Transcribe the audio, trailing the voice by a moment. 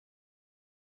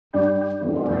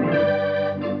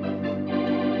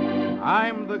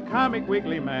I'm the Comic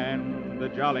Weekly Man, the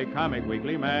jolly Comic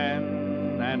Weekly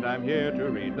Man, and I'm here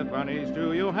to read the funnies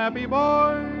to you happy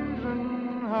boys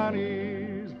and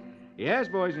honeys. Yes,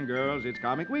 boys and girls, it's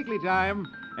Comic Weekly time,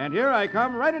 and here I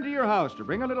come right into your house to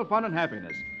bring a little fun and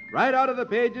happiness. Right out of the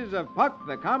pages of Puck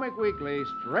the Comic Weekly,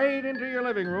 straight into your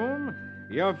living room,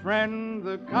 your friend,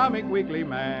 the Comic Weekly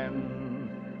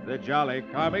Man, the jolly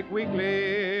Comic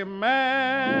Weekly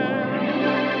Man.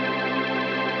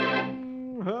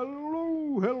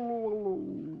 Hello, hello,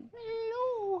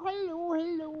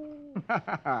 hello.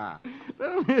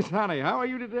 Well, Miss Honey, how are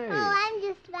you today? Oh, I'm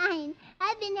just fine.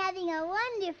 I've been having a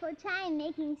wonderful time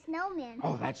making snowmen.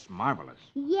 Oh, that's marvelous.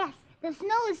 Yes, the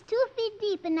snow is 2 feet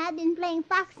deep, and I've been playing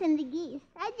Fox and the Geese.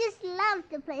 I just love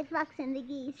to play Fox and the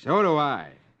Geese. So do I.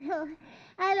 Oh,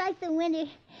 I like the winter.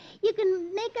 You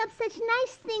can make up such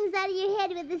nice things out of your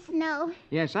head with the snow.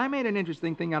 Yes, I made an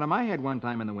interesting thing out of my head one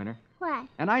time in the winter. What?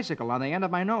 An icicle on the end of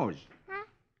my nose. Huh?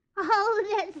 Oh,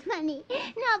 that's funny.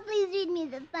 Now, please read me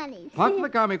the funnies. Puck the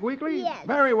Comic Weekly? Yes.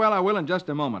 Very well, I will in just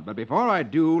a moment. But before I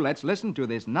do, let's listen to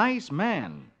this nice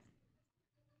man.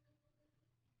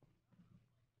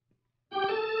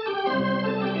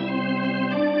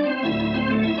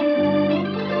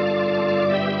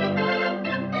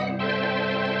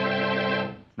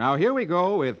 Now, here we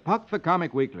go with Puck the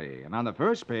Comic Weekly. And on the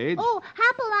first page... Oh,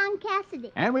 Hopalong,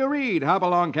 Cassidy. And we'll read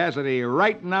Hopalong Cassidy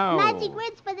right now. Magic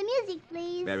words for the music,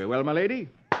 please. Very well, my lady.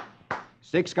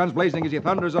 6 guns blazing as he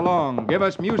thunders along. Give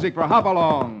us music for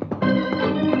Hopalong.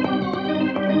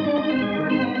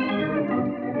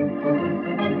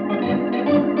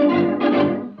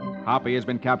 Hoppy has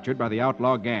been captured by the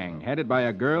outlaw gang, headed by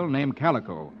a girl named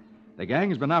Calico. The gang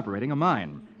has been operating a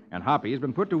mine, and Hoppy has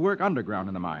been put to work underground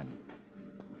in the mine.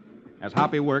 As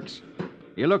Hoppy works,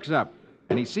 he looks up,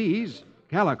 and he sees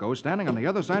Calico standing on the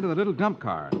other side of the little dump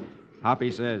car.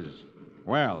 Hoppy says,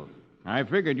 "Well, I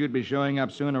figured you'd be showing up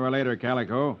sooner or later,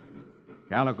 Calico."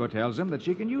 Calico tells him that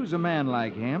she can use a man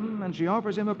like him, and she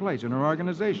offers him a place in her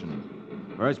organization.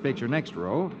 First picture, next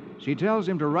row, she tells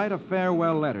him to write a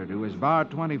farewell letter to his Bar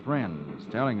 20 friends,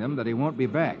 telling them that he won't be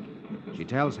back. She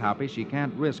tells Hoppy she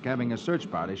can't risk having a search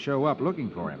party show up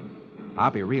looking for him.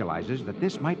 Hoppy realizes that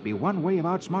this might be one way of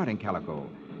outsmarting Calico,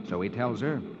 so he tells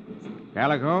her,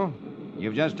 "Calico,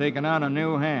 you've just taken on a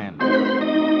new hand."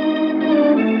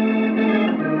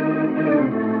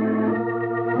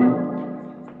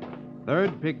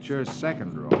 Third picture,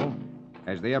 second row.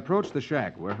 As they approach the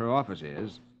shack where her office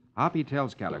is, Hoppy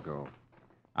tells Calico,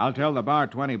 "I'll tell the Bar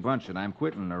 20 bunch that I'm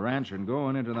quitting the ranch and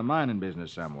going into the mining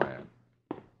business somewhere."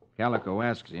 Calico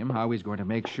asks him how he's going to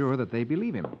make sure that they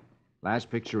believe him.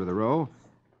 Last picture of the row,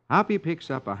 Hoppy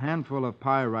picks up a handful of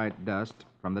pyrite dust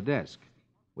from the desk,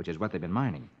 which is what they've been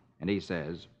mining, and he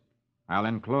says, "I'll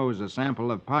enclose a sample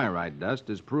of pyrite dust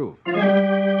as proof."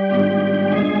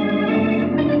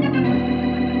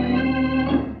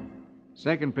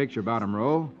 Second picture, bottom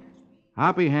row,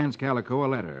 Hoppy hands Calico a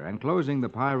letter enclosing the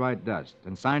pyrite dust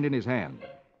and signed in his hand.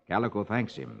 Calico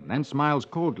thanks him, then smiles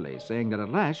coldly, saying that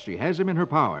at last she has him in her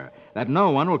power, that no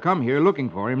one will come here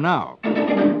looking for him now.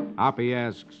 Hoppy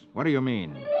asks, "What do you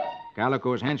mean?"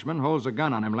 Calico's henchman holds a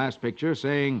gun on him last picture,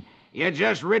 saying, "You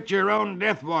just writ your own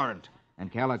death warrant."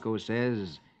 And Calico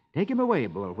says, "Take him away,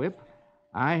 Bullwhip.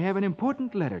 I have an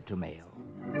important letter to mail."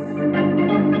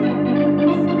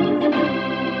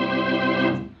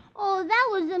 Oh, that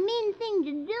was a mean thing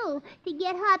to do, to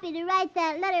get Hoppy to write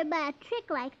that letter by a trick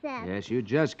like that. Yes, you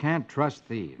just can't trust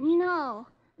thieves. No.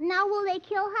 Now will they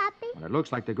kill Hoppy? Well, it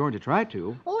looks like they're going to try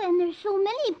to. Oh, and there's so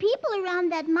many people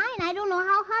around that mine. I don't know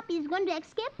how Hoppy's going to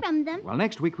escape from them. Well,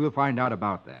 next week we'll find out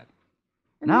about that.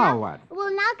 Now what?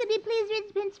 Well, now could we please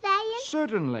read Prince Valiant?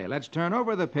 Certainly. Let's turn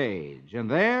over the page. And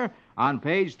there, on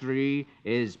page 3,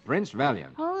 is Prince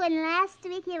Valiant. Oh, and last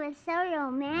week it was so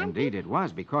romantic. Indeed it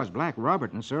was, because Black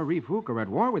Robert and Sir Reef Hook are at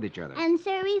war with each other. And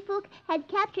Sir Reef Hook had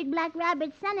captured Black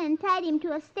Robert's son and tied him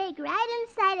to a stake right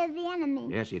inside of the enemy.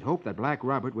 Yes, he'd hoped that Black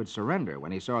Robert would surrender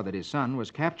when he saw that his son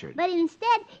was captured. But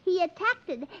instead, he attacked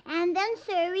it. And then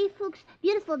Sir Reef Hook's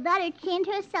beautiful daughter chained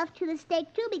herself to the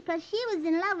stake, too, because she was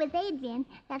in love with Adrian.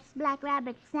 That's Black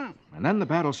Robert's son. And then the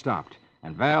battle stopped,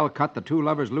 and Val cut the two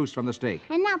lovers loose from the stake.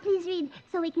 And now please read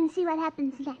so we can see what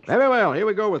happens next. Very well. Here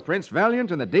we go with Prince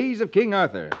Valiant and the days of King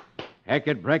Arthur.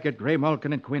 Hackett, Brackett, Grey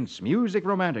Malkin, and Quince. Music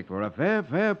romantic for a fair,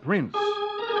 fair prince.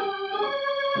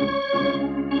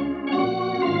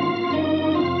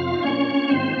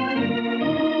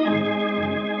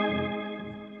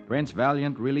 Prince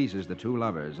Valiant releases the two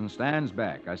lovers and stands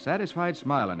back, a satisfied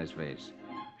smile on his face.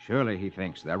 Surely, he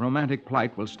thinks, their romantic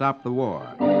plight will stop the war.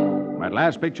 At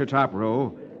last picture, top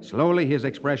row, Slowly, his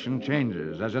expression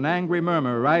changes as an angry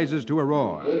murmur rises to a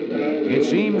roar. It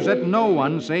seems that no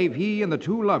one save he and the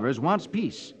two lovers wants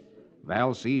peace.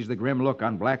 Val sees the grim look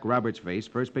on Black Robert's face,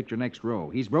 first picture next row.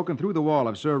 He's broken through the wall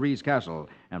of Sir Ree's castle,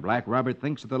 and Black Robert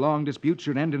thinks that the long dispute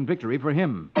should end in victory for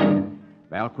him.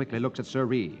 Val quickly looks at Sir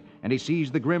Ree, and he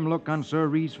sees the grim look on Sir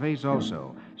Ree's face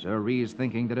also. Sir Ree is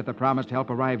thinking that if the promised help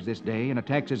arrives this day and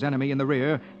attacks his enemy in the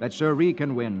rear, that Sir Ree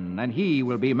can win, and he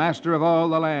will be master of all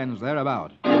the lands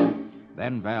thereabout.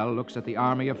 Then Val looks at the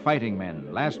army of fighting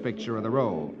men, last picture of the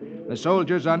row. The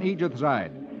soldiers on Egypt's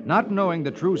side, not knowing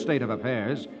the true state of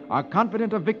affairs, are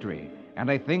confident of victory, and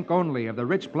they think only of the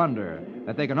rich plunder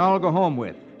that they can all go home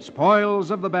with,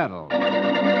 spoils of the battle.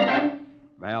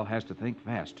 Val has to think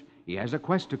fast. He has a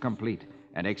quest to complete,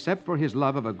 and except for his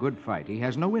love of a good fight, he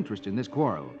has no interest in this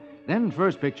quarrel. Then,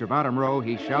 first picture, bottom row,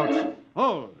 he shouts,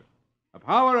 "Hold! The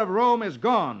power of Rome is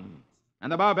gone,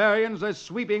 and the barbarians are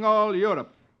sweeping all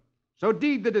Europe. So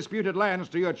deed the disputed lands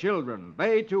to your children,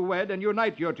 they to wed and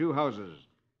unite your two houses.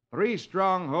 3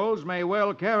 strongholds may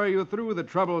well carry you through the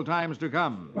troubled times to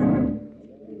come."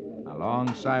 A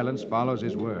long silence follows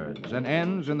his words and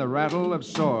ends in the rattle of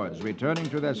swords returning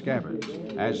to their scabbards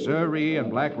as Sir Ree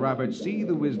and Black Robert see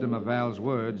the wisdom of Val's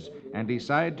words and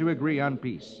decide to agree on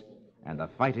peace. And the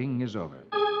fighting is over.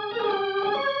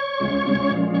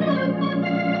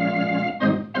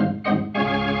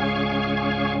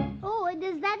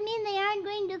 Does that mean they aren't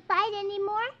going to fight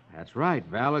anymore? That's right.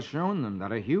 Val has shown them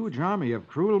that a huge army of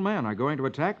cruel men are going to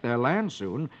attack their land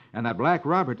soon, and that Black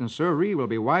Robert and Sir Ree will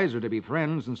be wiser to be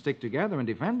friends and stick together and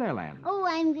defend their land. Oh,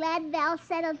 I'm glad Val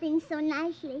settled things so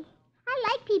nicely. I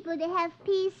like people to have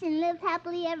peace and live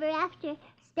happily ever after,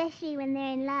 especially when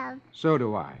they're in love. So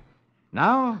do I.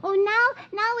 Now?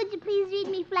 Now would you please read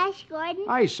me Flash Gordon?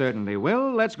 I certainly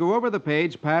will. Let's go over the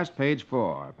page past page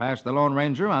 4. Past the Lone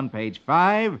Ranger on page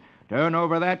 5. Turn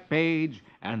over that page,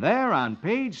 and there on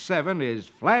page 7 is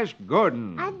Flash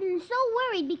Gordon. I've been so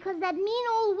worried because that mean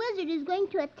old wizard is going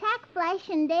to attack Flash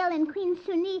and Dale and Queen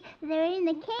Suni. They're in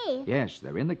the cave. Yes,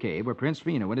 they're in the cave where Prince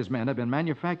Fino and his men have been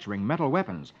manufacturing metal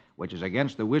weapons, which is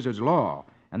against the wizard's law.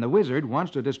 And the wizard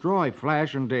wants to destroy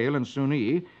Flash and Dale and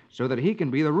Suni so that he can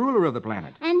be the ruler of the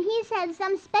planet. And he's had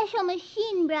some special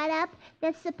machine brought up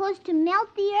that's supposed to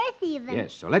melt the earth even.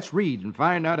 Yes, so let's read and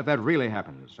find out if that really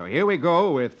happens. So here we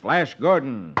go with Flash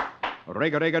Gordon.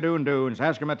 Riga-riga-doon-doons,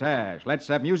 ask-a-matash. Let's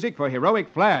have music for Heroic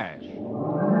Flash.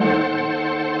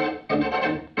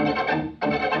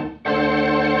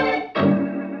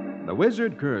 The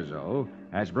wizard Curzo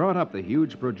has brought up the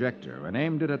huge projector and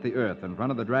aimed it at the earth in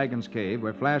front of the dragon's cave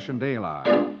where Flash and Dale are.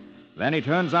 Then he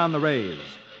turns on the rays,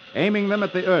 aiming them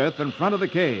at the earth in front of the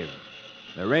cave.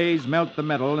 The rays melt the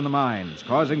metal in the mines,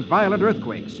 causing violent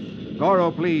earthquakes.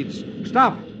 Goro pleads,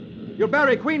 "Stop! You'll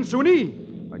bury Queen Suni!"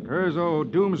 But Curzo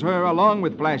dooms her along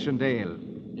with Flash and Dale.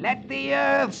 "Let the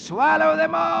earth swallow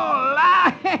them all!"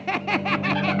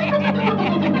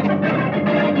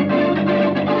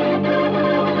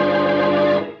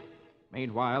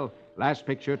 Meanwhile, last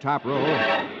picture, top row.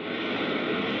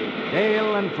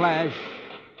 Dale and Flash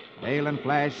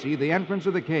see the entrance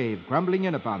of the cave crumbling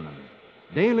in upon them.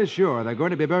 Dale is sure they're going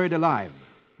to be buried alive,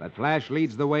 but Flash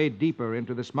leads the way deeper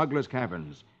into the smuggler's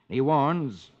caverns. He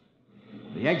warns,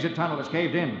 "The exit tunnel is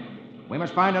caved in. We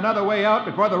must find another way out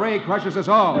before the ray crushes us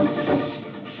all."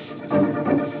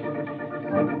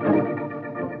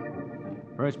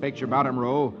 First picture, bottom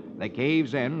row, the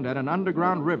cave's end at an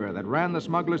underground river that ran the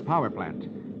smuggler's power plant.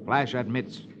 Flash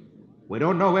admits, "We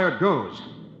don't know where it goes,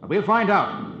 but we'll find out.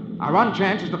 Our one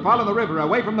chance is to follow the river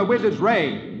away from the wizard's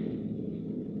ray."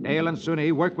 Dale and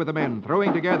Suni work with the men,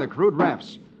 throwing together crude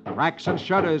rafts. Cracks and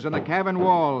shutters in the cavern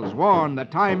walls warn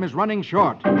that time is running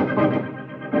short.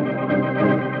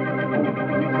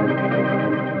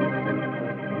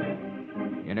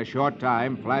 In a short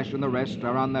time, Flash and the rest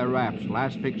are on their rafts,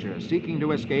 last picture, seeking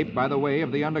to escape by the way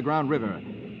of the underground river.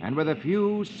 And with a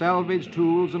few salvaged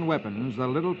tools and weapons, the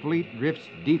little fleet drifts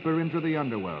deeper into the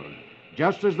underworld,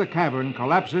 just as the cavern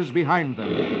collapses behind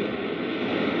them.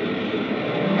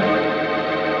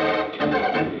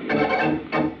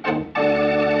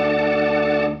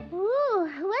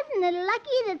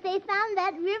 They found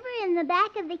that river in the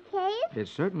back of the cave? It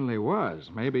certainly was.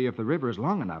 Maybe if the river is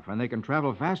long enough and they can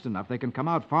travel fast enough, they can come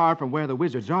out far from where the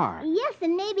wizards are. Yes,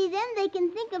 and maybe then they can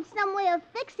think of some way of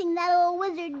fixing that old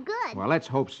wizard good. Well, let's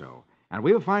hope so. And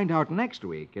we'll find out next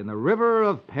week in the River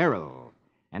of Peril.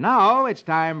 And now it's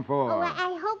time for... Oh,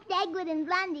 I hope Dagwood and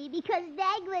Blondie, because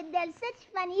Dagwood does such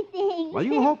funny things. Well,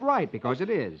 you hope right, because it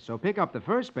is. So pick up the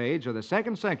first page of the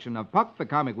second section of Puck the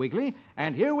Comic Weekly,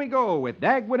 and here we go with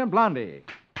Dagwood and Blondie.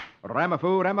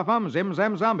 Ramafoo, ramafum, zim,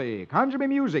 zam, zombie. Conjure me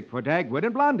music for Dagwood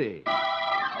and Blondie.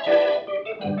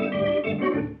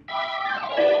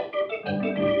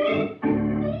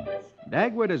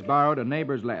 Dagwood has borrowed a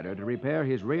neighbor's ladder to repair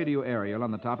his radio aerial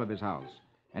on the top of his house.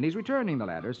 And he's returning the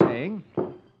ladder, saying,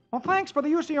 Well, thanks for the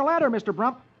use of your ladder, Mr.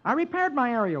 Brump. I repaired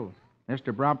my aerial.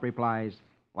 Mr. Brump replies,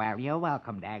 Well, you're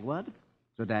welcome, Dagwood.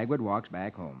 So Dagwood walks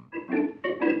back home.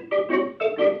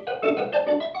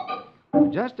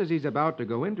 Just as he's about to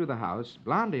go into the house,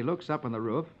 Blondie looks up on the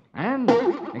roof and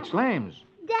exclaims,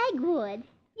 Dagwood,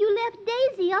 you left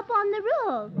Daisy up on the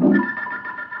roof.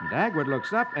 Dagwood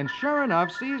looks up and sure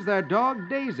enough sees their dog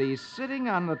Daisy sitting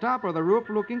on the top of the roof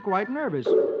looking quite nervous.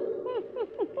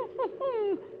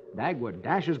 Dagwood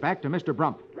dashes back to Mr.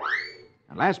 Brump.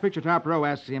 And last picture top row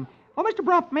asks him, Oh, Mr.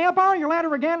 Brump, may I borrow your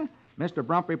ladder again? Mr.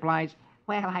 Brump replies,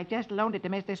 Well, I just loaned it to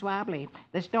Mr. Swabbly.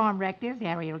 The storm wrecked his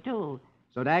aerial, too.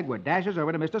 So Dagwood dashes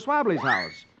over to Mr. Swabbly's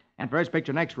house. And first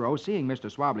picture next row, seeing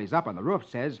Mr. Swabbly's up on the roof,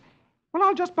 says, Well,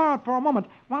 I'll just borrow it for a moment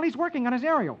while he's working on his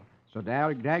aerial. So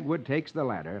Dagwood takes the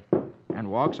ladder and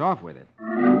walks off with it.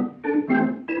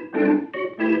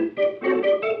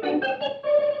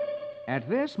 At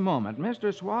this moment,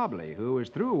 Mr. Swabbly, who is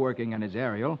through working on his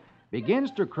aerial, begins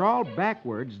to crawl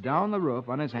backwards down the roof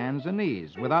on his hands and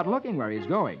knees without looking where he's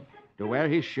going, to where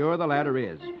he's sure the ladder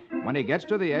is. When he gets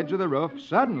to the edge of the roof,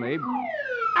 suddenly...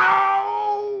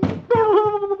 Ow!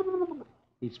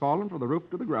 He's fallen from the roof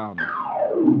to the ground.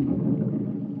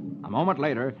 A moment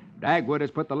later, Dagwood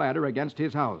has put the ladder against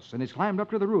his house and has climbed up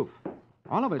to the roof.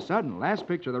 All of a sudden, last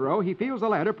picture of the row, he feels the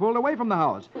ladder pulled away from the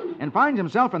house and finds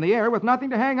himself in the air with nothing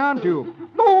to hang on to.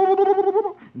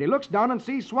 And he looks down and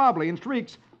sees Swabbly and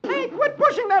shrieks, Hey, quit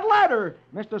pushing that ladder!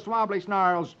 Mr. Swabbly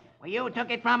snarls, Well, you took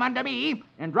it from under me.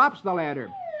 and drops the ladder,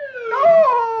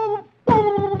 No!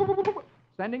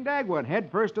 sending Dagwood head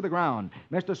first to the ground.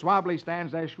 Mr. Swabbly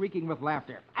stands there shrieking with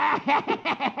laughter.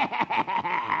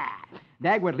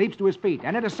 Dagwood leaps to his feet,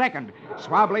 and in a second,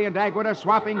 Swabbly and Dagwood are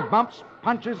swapping bumps,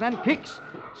 punches, and kicks,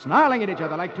 snarling at each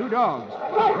other like two dogs.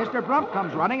 Mr. Brump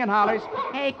comes running and hollers,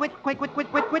 Hey, quit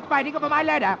fighting over my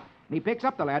ladder. and he picks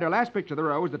up the ladder. Last picture of the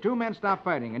row is the two men stop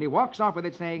fighting, and he walks off with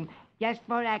it saying, Just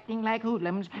for acting like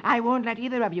hoodlums, I won't let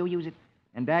either of you use it.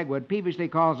 and Dagwood peevishly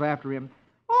calls after him,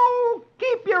 Oh,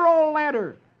 keep your old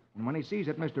ladder! and when he sees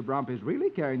that Mr. Brump is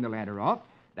really carrying the ladder off,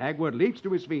 Dagwood leaps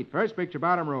to his feet, first picture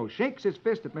bottom row, shakes his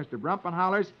fist at Mr. Brump and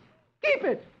hollers, Keep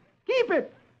it! Keep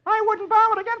it! I wouldn't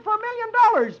borrow it again for $1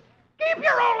 million! Keep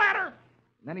your old ladder!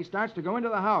 Then he starts to go into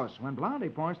the house when Blondie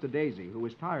points to Daisy, who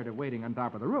is tired of waiting on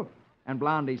top of the roof. And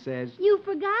Blondie says, You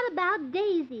forgot about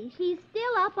Daisy. She's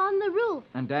still up on the roof.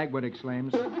 and Dagwood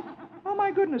exclaims, Oh,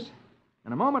 my goodness.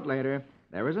 and a moment later,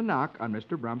 there is a knock on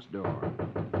Mr. Brump's door.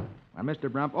 When Mr.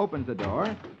 Brump opens the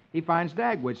door, he finds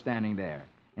Dagwood standing there.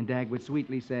 And Dagwood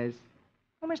sweetly says,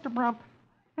 Oh, Mr. Brump,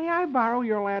 may I borrow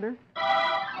your ladder?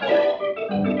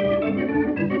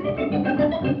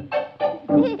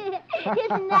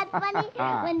 Isn't that funny?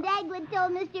 When Dagwood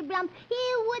told Mr. Brump he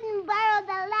wouldn't borrow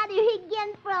the ladder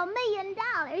again for $1 million.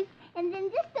 And then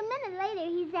just a minute later,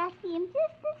 he's asking him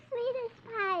just the sweetest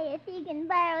pie if he can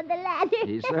borrow the ladder.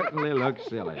 He certainly looks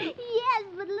silly. Yes,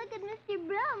 but look at Mr.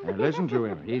 Brump. And listen to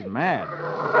him. He's mad.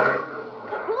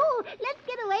 Oh, let's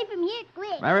get away from here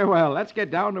quick. Very well. Let's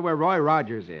get down to where Roy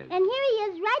Rogers is. And here he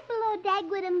is right below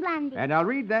Dagwood and Blondie. And I'll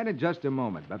read that in just a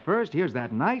moment. But first, here's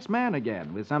that nice man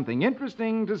again with something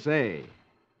interesting to say.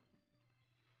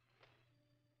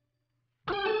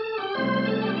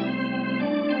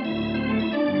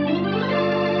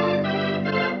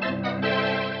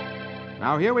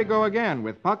 Now, here we go again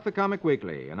with Puck the Comic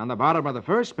Weekly. And on the bottom of the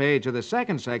first page of the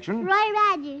second section... Roy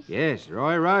Rogers. Yes,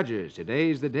 Roy Rogers.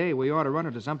 Today's the day we ought to run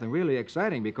into something really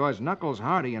exciting because Knuckles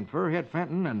Hardy and Furhead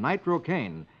Fenton and Nitro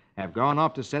Kane have gone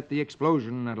off to set the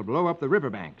explosion that'll blow up the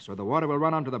riverbank so the water will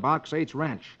run onto the Box 8's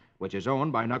ranch, which is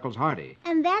owned by Knuckles Hardy.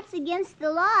 And that's against the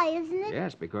law, isn't it?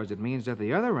 Yes, because it means that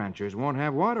the other ranchers won't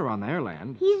have water on their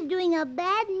land. He's doing a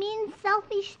bad, mean,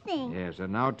 selfish thing. Yes,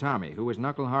 and now Tommy, who is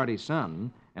Knuckle Hardy's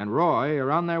son, and Roy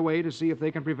are on their way to see if they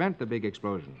can prevent the big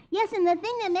explosion. Yes, and the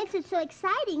thing that makes it so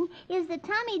exciting is that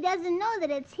Tommy doesn't know that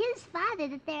it's his father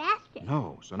that they're after.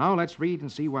 No, so now let's read and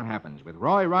see what happens with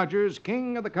Roy Rogers,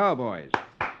 King of the Cowboys.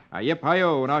 Hi-yip,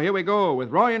 hi-yo. Now here we go with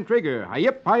Roy and Trigger.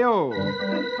 Hi-yip, hi-yo.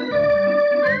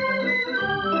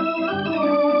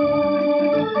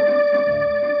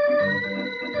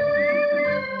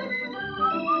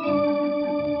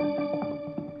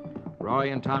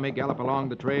 Roy and Tommy gallop along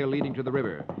the trail leading to the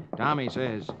river. Tommy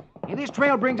says, Hey, this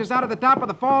trail brings us out at the top of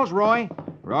the falls, Roy.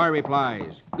 Roy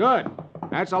replies, Good.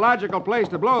 That's a logical place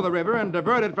to blow the river and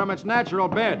divert it from its natural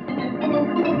bed.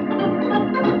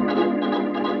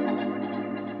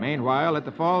 Meanwhile, at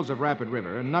the falls of Rapid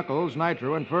River, Knuckles,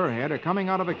 Nitro, and Furhead are coming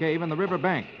out of a cave in the river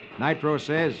bank. Nitro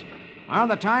says, "Well,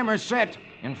 the timer's set.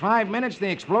 In 5 minutes, the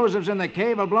explosives in the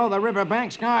cave will blow the river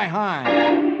bank sky high."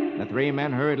 The three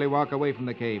men hurriedly walk away from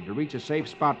the cave to reach a safe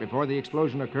spot before the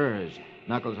explosion occurs.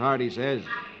 Knuckles Hardy says,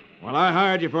 "Well, I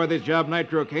hired you for this job,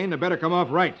 Nitro Kane. They better come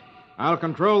off right. I'll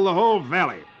control the whole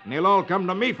valley, and they'll all come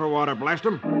to me for water, blast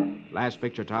 'em." Last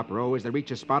picture, top row, as they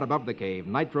reach a spot above the cave.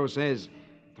 Nitro says,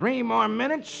 3 more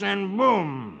minutes, and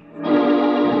boom.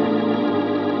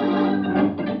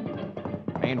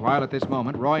 Meanwhile, at this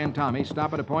moment, Roy and Tommy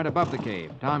stop at a point above the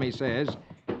cave. Tommy says,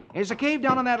 "There's a cave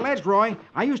down on that ledge, Roy.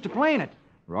 I used to play in it."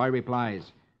 Roy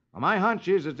replies, "Well, my hunch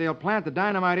is that they'll plant the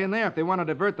dynamite in there if they want to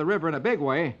divert the river in a big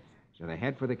way." So they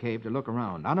head for the cave to look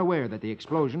around, unaware that the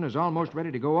explosion is almost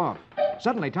ready to go off.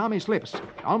 Suddenly, Tommy slips,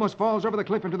 almost falls over the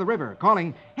cliff into the river,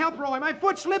 calling, "Help, Roy, my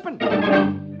foot's slipping."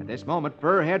 At this moment,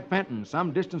 Furhead Fenton,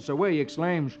 some distance away,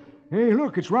 exclaims, Hey,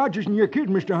 look, it's Rogers and your kid,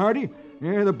 Mr. Hardy.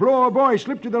 Yeah, the blower boy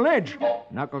slipped to the ledge.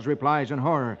 Knuckles replies in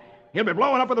horror, He'll be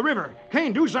blowing up in the river.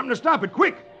 Kane, do something to stop it,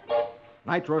 quick.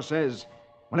 Nitro says,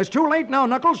 Well, it's too late now,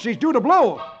 Knuckles. She's due to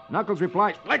blow. Knuckles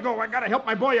replies, Let go, I gotta help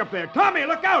my boy up there. Tommy,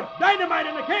 look out! Dynamite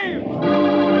in the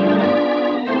cave!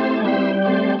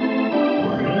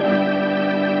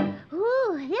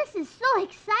 Ooh, this is so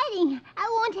exciting. I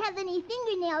won't have any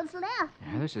fingernails left.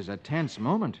 This is a tense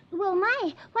moment. Well,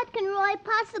 my, what can Roy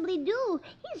possibly do?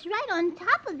 He's right on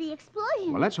top of the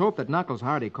explosion. Well, let's hope that Knuckles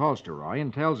Hardy calls to Roy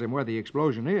and tells him where the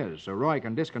explosion is so Roy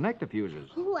can disconnect the fuses.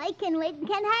 Oh, I can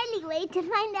hardly wait to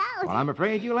find out. Well, I'm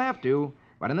afraid you'll have to.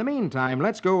 But in the meantime,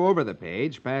 let's go over the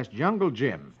page past Jungle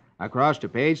Jim, across to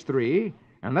page 3,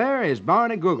 and there is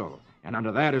Barney Google. And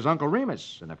under that is Uncle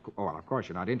Remus. And, of course,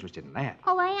 you're not interested in that.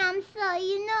 Oh, I am so.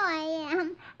 You know I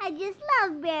am. I just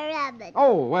love Brer Rabbit.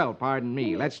 Oh, well, pardon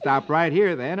me. Let's stop right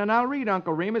here, then, and I'll read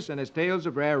Uncle Remus and his tales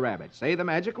of Brer Rabbit. Say the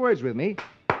magic words with me.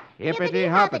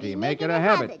 Hippity-hoppity, make it a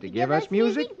habit to give us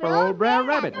music for old Brer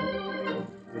Rabbit.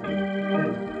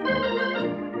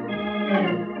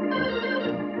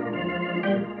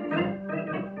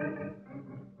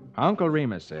 Uncle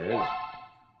Remus says,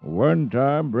 One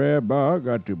time, Brer B'ar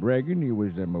got to bragging he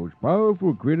was the most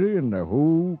powerful critter in the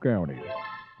whole county.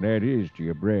 That is,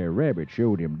 till Brer Rabbit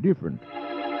showed him different.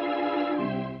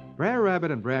 Brer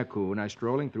Rabbit and Brer Coon are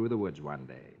strolling through the woods one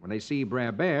day when they see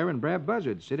Brer Bear and Brer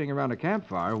Buzzard sitting around a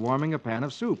campfire warming a pan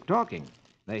of soup, talking.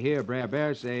 They hear Brer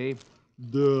Bear say,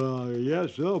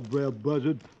 Yes, sir, Brer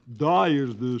Buzzard. I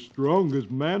is the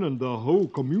strongest man in the whole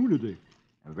community.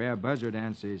 And Brer Buzzard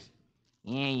answers,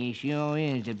 Yeah, you sure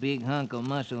is a big hunk of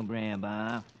muscle, Brer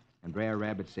Bob. and Brer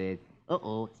Rabbit says,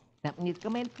 Uh-oh, something is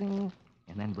commencing.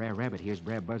 and then Brer Rabbit hears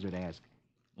Brer Buzzard ask,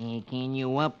 Can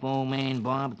you up, old man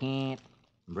Bobcat?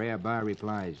 and Brer Bear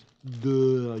replies,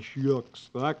 Shucks,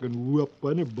 I can whip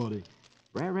anybody.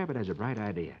 Brer Rabbit has a bright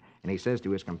idea, and he says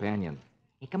to his companion,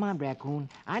 Hey, come on, Brer Coon.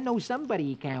 I know somebody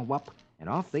you can whup. and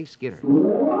off they skitter.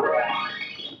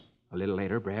 A little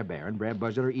later, Brer Bear and Brer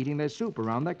Buzzard are eating their soup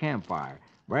around their campfire.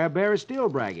 Brer Bear is still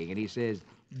bragging, and he says,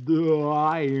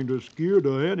 I ain't a scared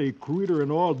of any critter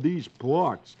in all these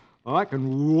parts. I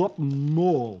can whoop 'em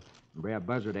all. Brer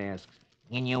Buzzard asks,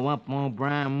 Can you whup old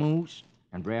Brown Moose?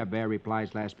 and Brer Bear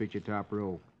replies, last picture, top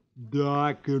row.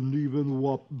 I can even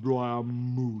whoop Brown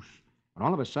Moose. And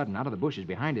all of a sudden, out of the bushes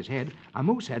behind his head, a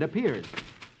moose head appears.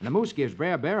 And the moose gives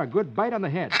Brer Bear a good bite on the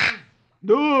head.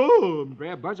 No! And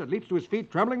Brer Buzzard leaps to his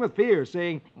feet, trembling with fear,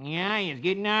 saying, Yeah, he's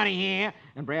getting out of here.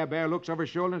 and Brer Bear looks over his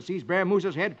shoulder and sees Brer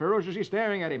Moose's head ferociously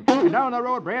staring at him. And down the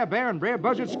road, Brer Bear and Brer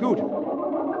Buzzard scoot.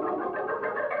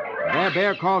 Brer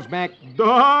Bear calls back,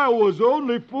 I was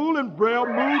only fooling Brown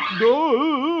Moose.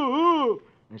 No!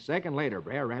 A second later,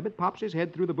 Brer Rabbit pops his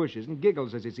head through the bushes and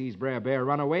giggles as he sees Brer Bear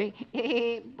run away.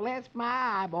 Bless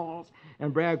my eyeballs.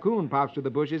 And Brer Coon pops through the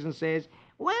bushes and says,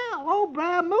 Well, old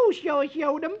Brown Moose sure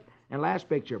showed him. and last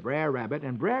picture, Brer Rabbit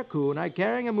and Brer Coon are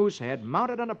carrying a moose head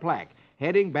mounted on a plaque,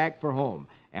 heading back for home.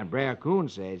 And Brer Coon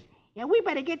says, Yeah, we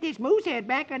better get this moose head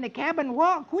back on the cabin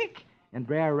wall quick. and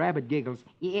Brer Rabbit giggles,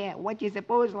 Yeah, what you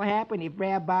suppose will happen if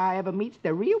Brer Bar ever meets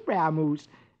the real Brown Moose?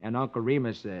 and Uncle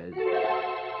Remus says,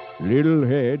 Little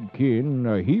head can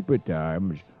a heap of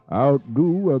times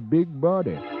outdo a big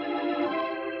body.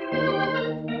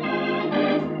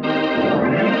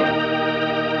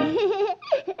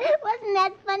 Wasn't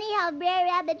that funny how Brer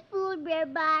Rabbit fooled Brer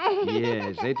Bar?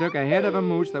 Yes, they took a head of a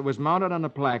moose that was mounted on a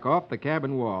plaque off the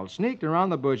cabin wall, sneaked around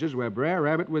the bushes where Brer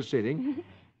Rabbit was sitting,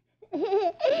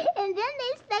 And then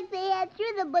they stuck their head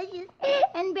through the bushes,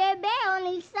 and Bear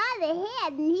only saw the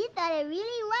head, and he thought it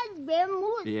really was Bear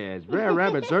Moose. Yes, Brer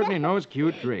Rabbit certainly knows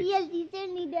cute tricks. Yes, he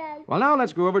certainly does. Well, now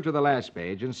let's go over to the last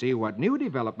page and see what new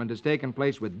development has taken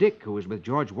place with Dick, who was with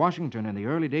George Washington in the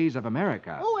early days of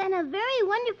America. Oh, and a very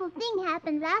wonderful thing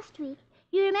happened last week.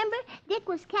 You remember? Dick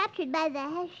was captured by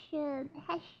the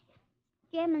Hesh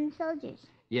German soldiers.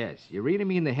 Yes, you really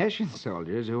mean the Hessian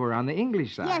soldiers who were on the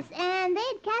English side. Yes, and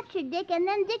they'd captured Dick, and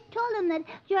then Dick told them that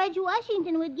George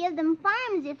Washington would give them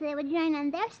farms if they would join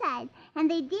on their side, and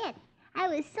they did. I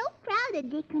was so proud of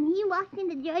Dick when he walked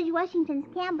into George Washington's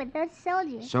camp with those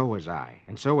soldiers. So was I,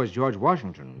 and so was George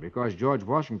Washington, because George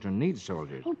Washington needs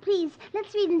soldiers. Oh, please,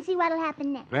 let's read and see what'll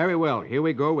happen next. Very well, here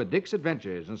we go with Dick's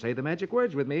adventures, and say the magic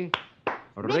words with me.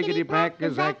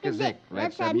 Riggedy-pack-a-zack-a-zick.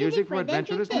 Let's have music for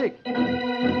adventurous Dick.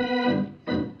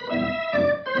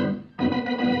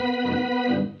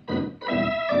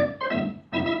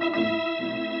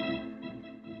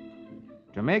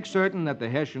 To make certain that the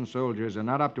Hessian soldiers are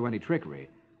not up to any trickery,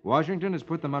 Washington has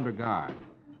put them under guard.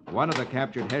 One of the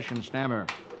captured Hessians stammer,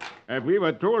 If we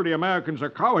were told the Americans are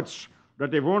cowards,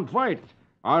 that they won't fight,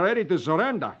 are ready to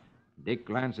surrender. Dick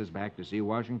glances back to see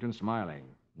Washington smiling.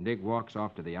 Dick walks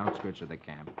off to the outskirts of the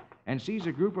camp and sees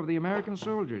a group of the American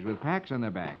soldiers with packs on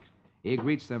their backs. He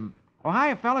greets them. Oh,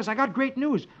 hi, fellas. I got great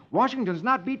news. Washington's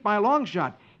not beat by a long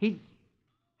shot. Hey,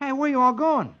 where you all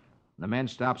going? The men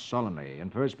stop sullenly,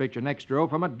 and first picture next row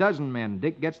from a dozen men,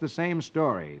 Dick gets the same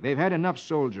story. They've had enough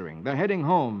soldiering. They're heading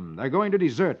home. They're going to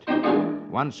desert.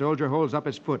 One soldier holds up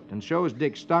his foot and shows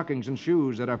Dick stockings and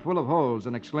shoes that are full of holes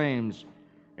and exclaims,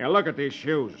 Hey, look at these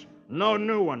shoes. No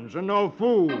new ones and no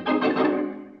food.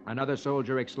 Another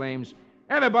soldier exclaims,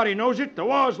 Everybody knows it. The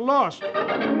war's lost.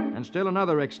 and still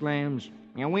another exclaims,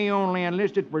 we only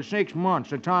enlisted for 6 months.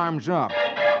 The time's up.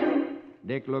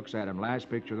 Dick looks at him,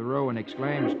 last picture of the row, and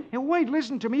exclaims, Hey, wait,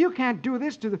 listen to me. You can't do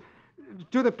this to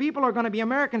the people who are going to be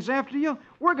Americans after you.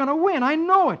 We're going to win. I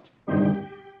know it.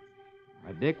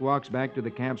 But Dick walks back to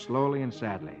the camp slowly and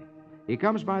sadly. He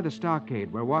comes by the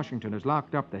stockade where Washington has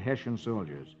locked up the Hessian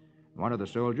soldiers. One of the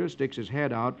soldiers sticks his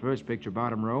head out, first picture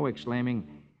bottom row, exclaiming,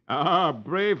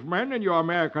 Brave men in your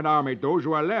American army, those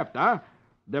who are left, huh?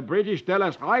 The British tell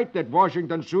us right that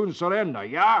Washington soon surrender,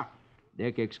 yeah?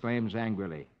 Dick exclaims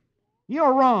angrily,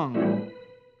 You're wrong.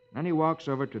 Then he walks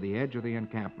over to the edge of the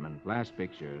encampment, last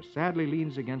picture, sadly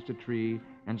leans against a tree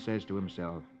and says to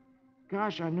himself,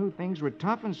 Gosh, I knew things were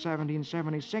tough in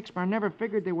 1776, but I never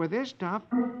figured they were this tough.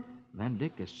 Then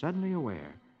Dick is suddenly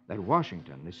aware that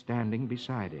Washington is standing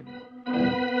beside him.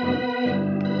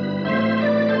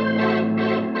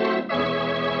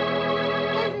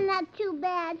 Isn't that too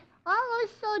bad? All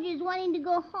those soldiers wanting to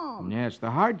go home. Yes, the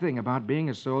hard thing about being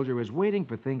a soldier is waiting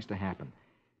for things to happen.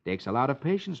 Takes a lot of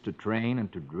patience to train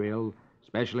and to drill,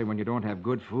 especially when you don't have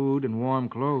good food and warm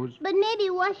clothes. But maybe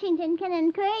Washington can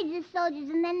encourage the soldiers,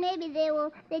 and then maybe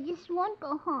they just won't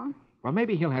go home. Well,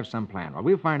 maybe he'll have some plan. Well,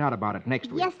 we'll find out about it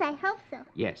next week. Yes, I hope so.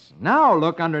 Yes. Now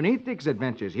look underneath Dick's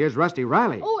adventures. Here's Rusty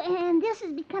Riley. Oh, and this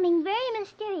is becoming very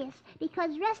mysterious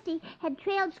because Rusty had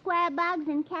trailed Squire Boggs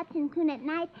and Captain Clune at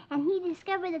night, and he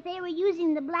discovered that they were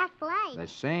using the black light. The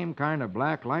same kind of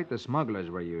black light the smugglers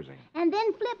were using. And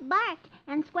then Flip barked,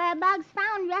 and Squire Boggs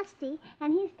found Rusty,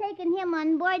 and he's taken him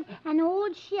on board an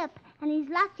old ship, and he's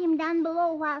locked him down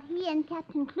below while he and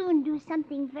Captain Clune do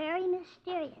something very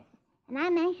mysterious. And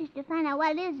I'm anxious to find out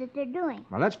what it is that they're doing.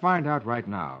 Well, let's find out right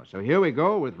now. So here we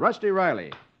go with Rusty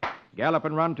Riley. Gallop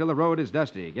and run till the road is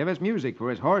dusty. Give us music for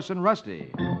his horse and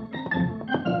Rusty.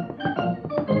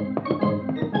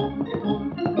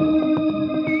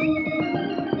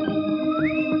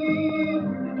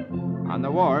 On the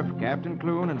wharf, Captain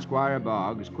Clune and Squire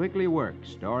Boggs quickly work,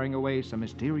 storing away some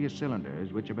mysterious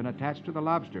cylinders which have been attached to the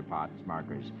lobster pots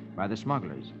markers by the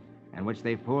smugglers, and which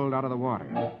they've pulled out of the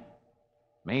water.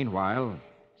 Meanwhile,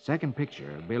 second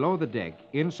picture, below the deck,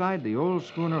 inside the old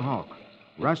schooner Hawk,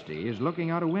 Rusty is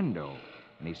looking out a window,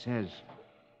 and he says,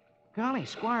 Golly,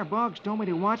 Squire Boggs told me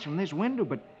to watch from this window,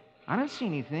 but I don't see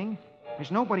anything. There's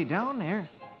nobody down there.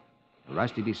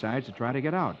 Rusty decides to try to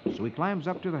get out, so he climbs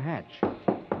up to the hatch.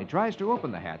 He tries to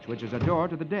open the hatch, which is a door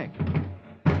to the deck.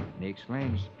 And he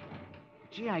exclaims,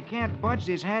 Gee, I can't budge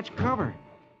this hatch cover.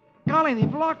 Golly,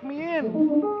 they've locked me in.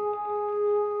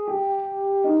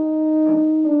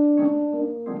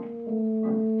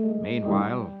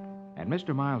 Meanwhile, at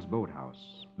Mr. Miles'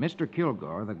 boathouse, Mr.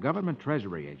 Kilgore, the government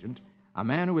treasury agent, a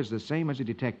man who is the same as a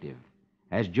detective,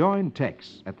 has joined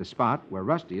Tex at the spot where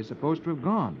Rusty is supposed to have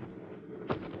gone.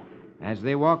 As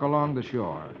they walk along the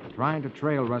shore, trying to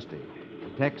trail Rusty,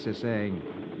 Tex is saying,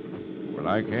 Well,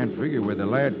 I can't figure where the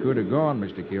lad could have gone,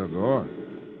 Mr. Kilgore.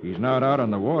 He's not out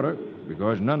on the water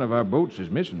because none of our boats is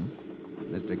missing.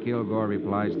 Mr. Kilgore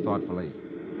replies thoughtfully.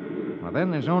 Well,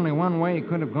 then there's only one way he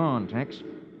could have gone, Tex.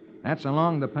 That's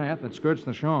along the path that skirts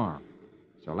the shore.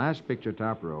 So last picture,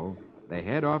 top row, they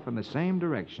head off in the same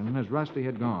direction as Rusty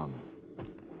had gone.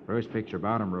 First picture,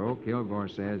 bottom row, Kilgore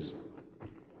says,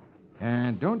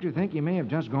 "And don't you think he may have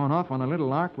just gone off on a little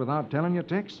lark without telling you,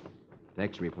 Tex?"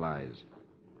 Tex replies,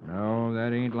 No,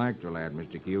 that ain't like the lad,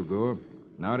 Mr. Kilgore.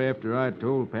 Not after I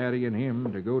told Patty and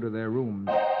him to go to their rooms.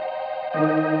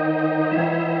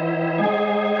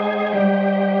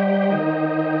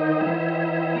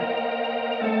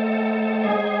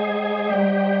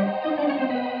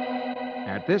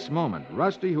 At this moment,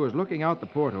 Rusty, who is looking out the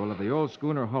porthole of the old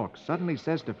schooner Hulk, suddenly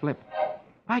says to Flip,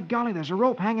 "By golly, there's a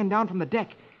rope hanging down from the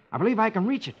deck. I believe I can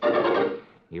reach it."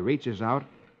 He reaches out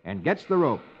and gets the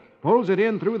rope, pulls it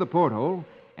in through the porthole,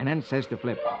 and then says to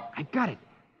Flip, "I got it.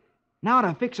 Now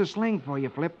to fix a sling for you,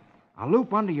 Flip. A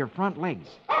loop under your front legs."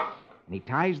 And he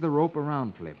ties the rope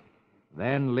around Flip,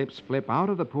 then lifts Flip out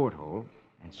of the porthole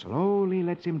and slowly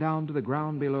lets him down to the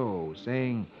ground below,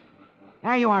 saying,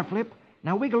 "There you are, Flip.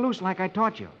 Now wiggle loose like I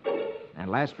taught you." And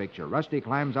last picture, Rusty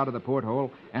climbs out of the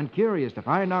porthole and, curious to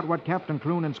find out what Captain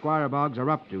Clune and Squire Boggs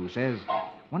are up to, says,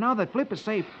 "Well, now that Flip is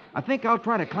safe, I think I'll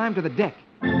try to climb to the deck."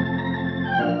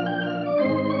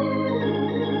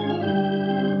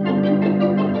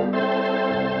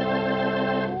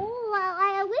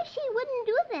 I wish he wouldn't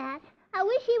do that. I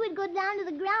wish he would go down to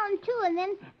the ground, too, and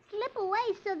then slip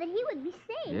away so that he would be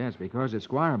safe. Yes, because if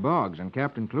Squire Boggs and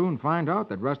Captain Clune find out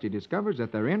that Rusty discovers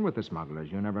that they're in with the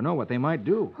smugglers, you never know what they might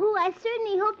do. Oh, I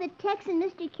certainly hope that Tex and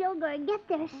Mr. Kilgore get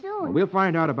there soon. Well, we'll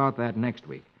find out about that next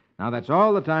week. Now, that's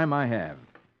all the time I have.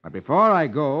 But before I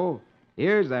go,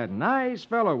 here's that nice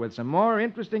fellow with some more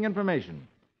interesting information.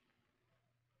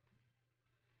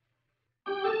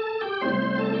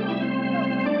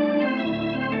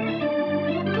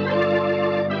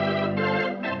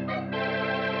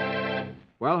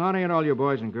 Well, honey, and all you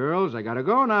boys and girls, I gotta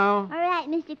go now. All right,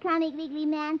 Mr. Comic Weekly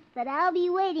Man, but I'll be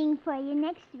waiting for you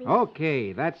next week.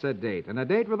 Okay, that's a date, and a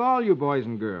date with all you boys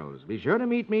and girls. Be sure to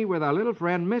meet me with our little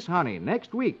friend, Miss Honey,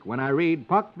 next week when I read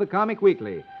Puck the Comic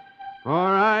Weekly. For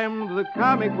I'm the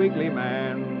Comic Weekly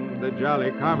Man, the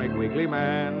jolly Comic Weekly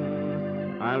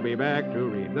Man. I'll be back to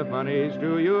read the funnies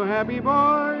to you happy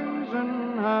boys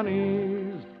and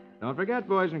honeys. Don't forget,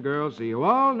 boys and girls, see you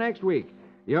all next week.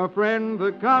 Your friend,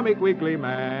 the Comic Weekly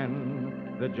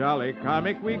Man, the jolly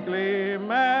Comic Weekly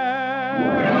Man.